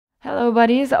Hello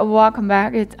buddies, welcome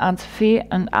back. It's Anne-Sophie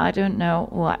and I don't know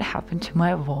what happened to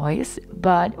my voice,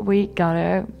 but we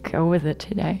gotta go with it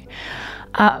today.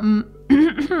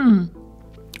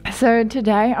 So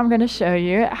today I'm going to show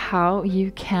you how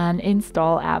you can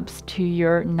install apps to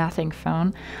your Nothing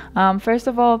phone. First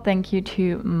of all, thank you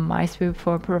to MySwoop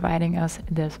for providing us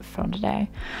this phone today.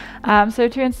 So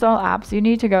to install apps, you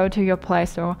need to go to your Play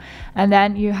Store, and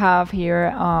then you have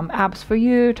here apps for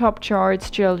you, top charts,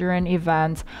 children,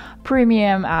 events,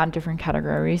 premium, and different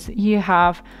categories. You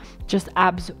have just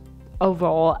apps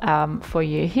overall for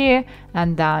you here,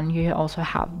 and then you also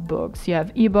have books. You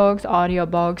have ebooks,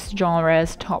 audiobooks,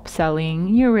 genres, top selling,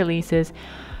 new releases,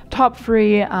 top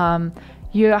free.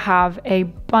 You have a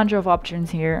bunch of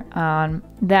options here.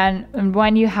 Then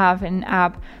when you have an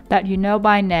app that you know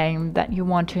by name that you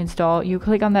want to install, you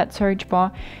click on that search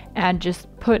bar and just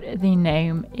put the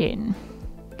name in.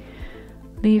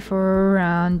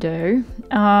 Lieferando.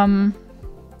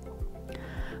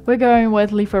 We're going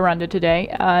with Lieferando today,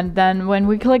 and then when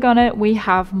we click on it, we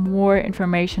have more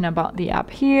information about the app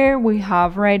here. We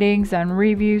have ratings and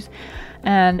reviews,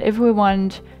 and if we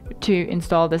want to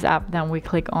install this app, then we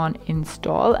click on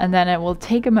install, and then it will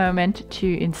take a moment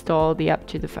to install the app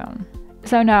to the phone.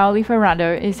 So now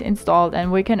Lieferando is installed,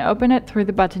 and we can open it through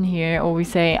the button here, or we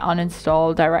say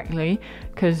uninstall directly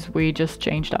because we just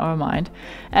changed our mind,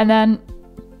 and then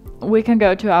we can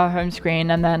go to our home screen,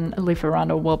 and then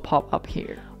Lieferando will pop up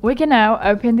here. We can now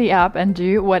open the app and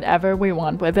do whatever we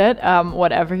want with it,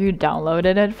 whatever you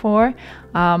downloaded it for.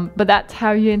 But that's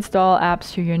how you install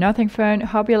apps to your Nothing phone.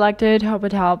 Hope you liked it, hope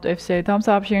it helped. If so, thumbs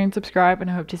up, share, and subscribe, and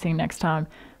I hope to see you next time.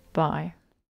 Bye.